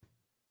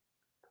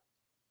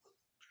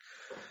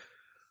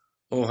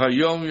O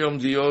Hayom Yom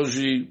de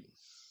hoje,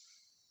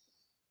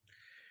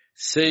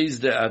 6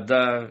 de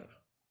Adar,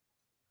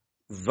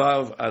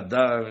 Vav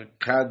Adar,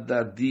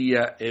 cada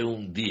dia é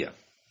um dia.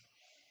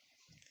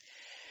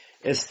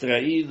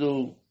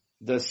 Extraído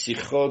das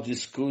Sichot,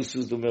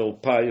 discursos do meu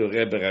pai, o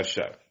Rebbe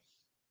Rashab.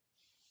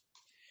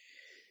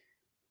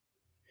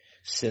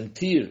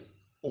 Sentir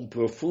um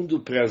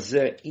profundo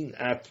prazer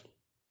inato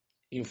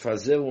em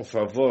fazer um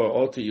favor a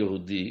outro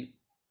Yehudi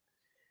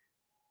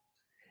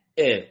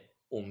é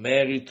um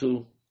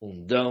mérito,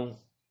 um dom,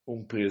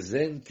 um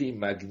presente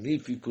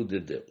magnífico de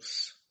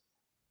Deus.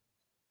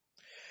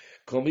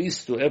 Com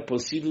isto é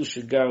possível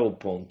chegar ao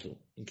ponto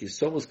em que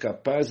somos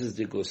capazes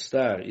de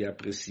gostar e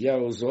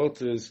apreciar os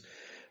outros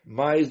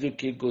mais do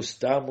que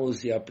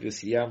gostamos e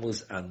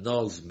apreciamos a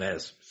nós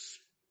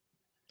mesmos.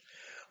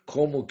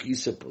 Como que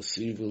isso é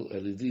possível?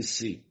 Ele diz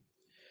sim.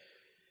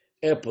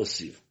 É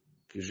possível,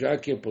 que já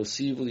que é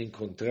possível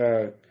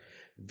encontrar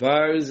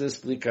várias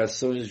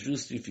explicações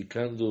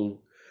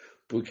justificando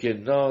porque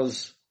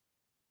nós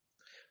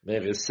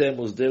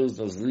merecemos Deus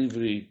nos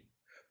livre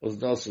os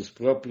nossos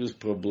próprios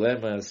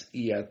problemas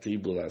e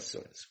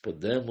atribulações.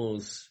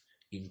 Podemos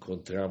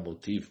encontrar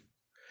motivo.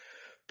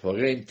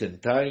 Porém,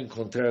 tentar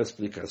encontrar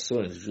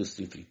explicações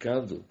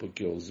justificando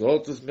porque os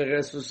outros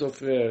merecem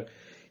sofrer,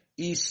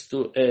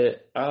 isto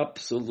é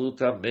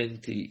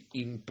absolutamente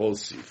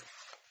impossível.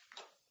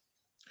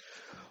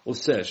 Ou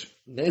seja,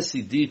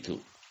 nesse dito,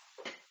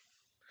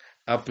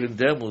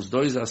 aprendemos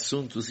dois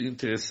assuntos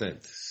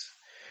interessantes.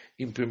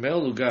 Em primeiro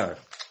lugar,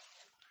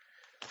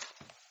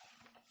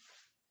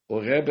 o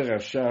Rebbe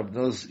Rashab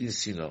nos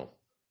ensinou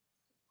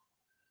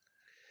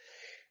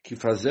que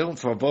fazer um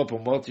favor para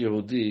o outro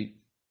Yehudi,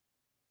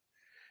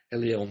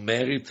 ele é um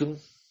mérito,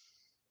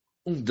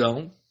 um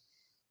dom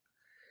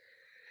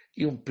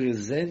e um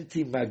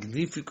presente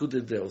magnífico de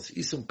Deus.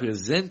 Isso é um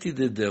presente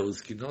de Deus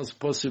que nos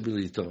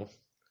possibilitou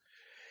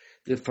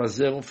de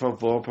fazer um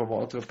favor para uma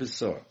outra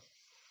pessoa.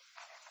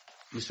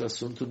 Isso é o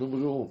assunto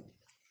número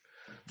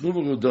 1.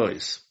 Número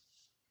 2.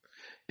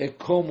 É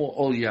como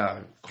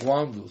olhar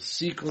quando,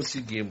 se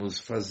conseguimos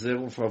fazer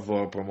um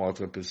favor para uma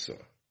outra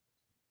pessoa.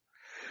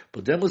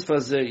 Podemos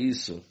fazer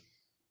isso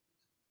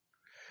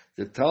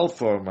de tal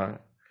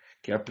forma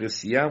que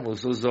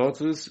apreciamos os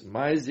outros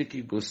mais do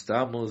que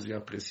gostamos e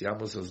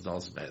apreciamos os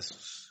nós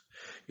mesmos.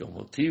 E o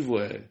motivo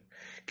é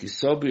que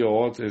sobre o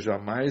outro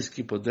jamais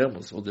que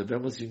podemos ou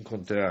devemos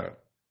encontrar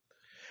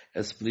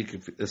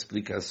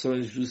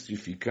explicações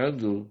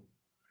justificando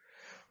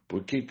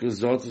por que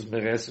os outros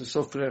merecem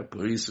sofrer.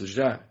 Por isso,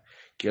 já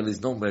que eles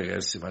não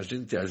merecem, a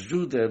gente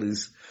ajuda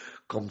eles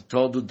com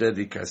toda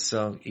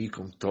dedicação e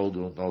com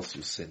todo o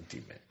nosso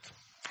sentimento.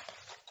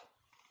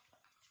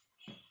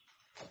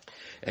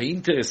 É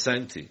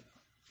interessante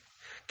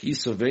que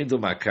isso vem de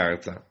uma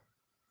carta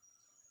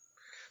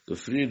do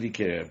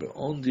Friedrich Rebbe,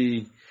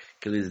 onde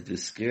que eles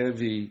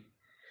descrevem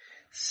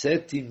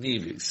 7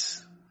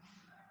 níveis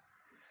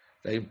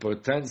da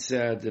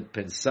importância de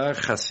pensar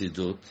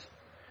Hassidut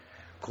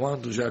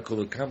quando já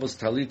colocamos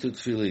talit e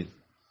tefilin.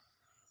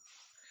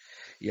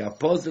 E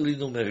após ele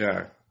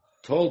enumerar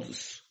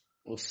todos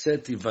os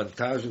 7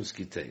 vantagens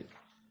que tem,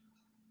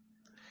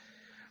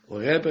 o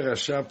Rebbe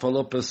Rashab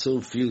falou para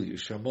seu filho,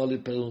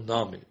 chamou-lhe pelo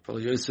nome,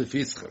 falou, Yosef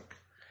Yitzchak,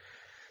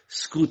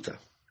 escuta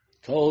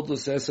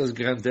todas essas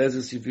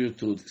grandezas e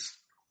virtudes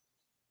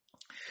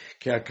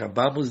que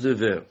acabamos de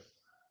ver,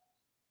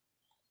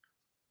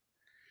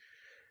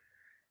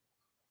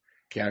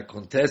 que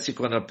acontece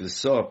quando a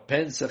pessoa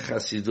pensa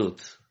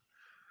Hassidut,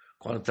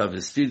 quando está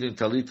vestido em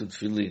talit e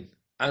tefilin,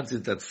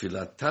 antes da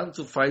tefilá,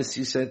 tanto faz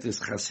isso entre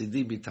os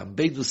Hassidim e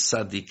também dos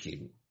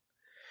Sadikim,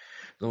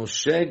 não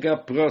chega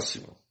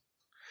próximo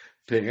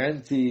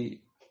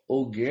perante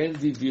o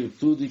grande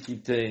virtude que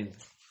tem,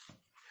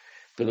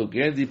 pelo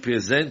grande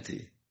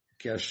presente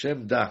que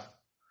Hashem dá,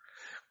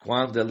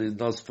 quando Ele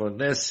nos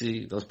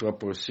fornece, nos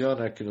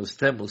proporciona que nós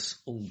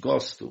temos um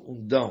gosto,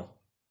 um dom,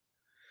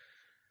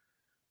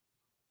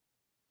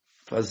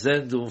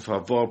 fazendo um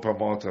favor para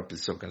uma outra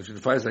pessoa. Quando a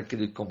gente faz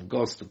aquele com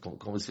gosto,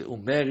 como se um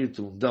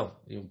mérito, um dom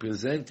e um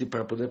presente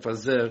para poder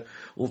fazer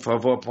um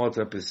favor para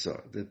outra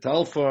pessoa. De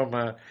tal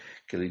forma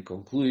que ele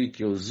conclui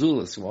que o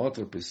Zulas, uma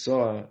outra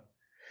pessoa,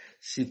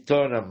 se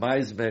torna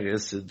mais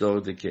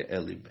merecedor do que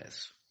ele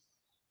mesmo.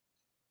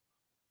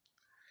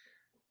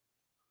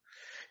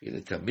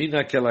 Ele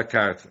termina aquela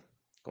carta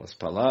com as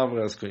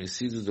palavras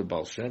conhecidas do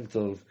Baal Shem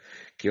Tov,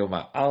 que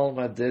uma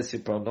alma desce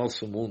para o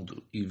nosso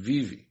mundo e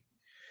vive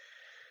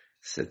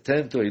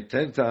 70,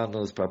 80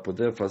 anos para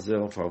poder fazer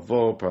um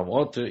favor para um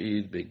outro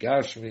e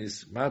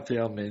begashmis,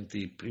 materialmente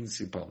e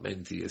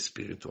principalmente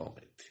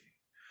espiritualmente.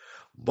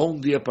 Bom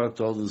dia para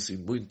todos e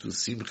muito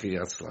simcha e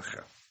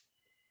atzlacha.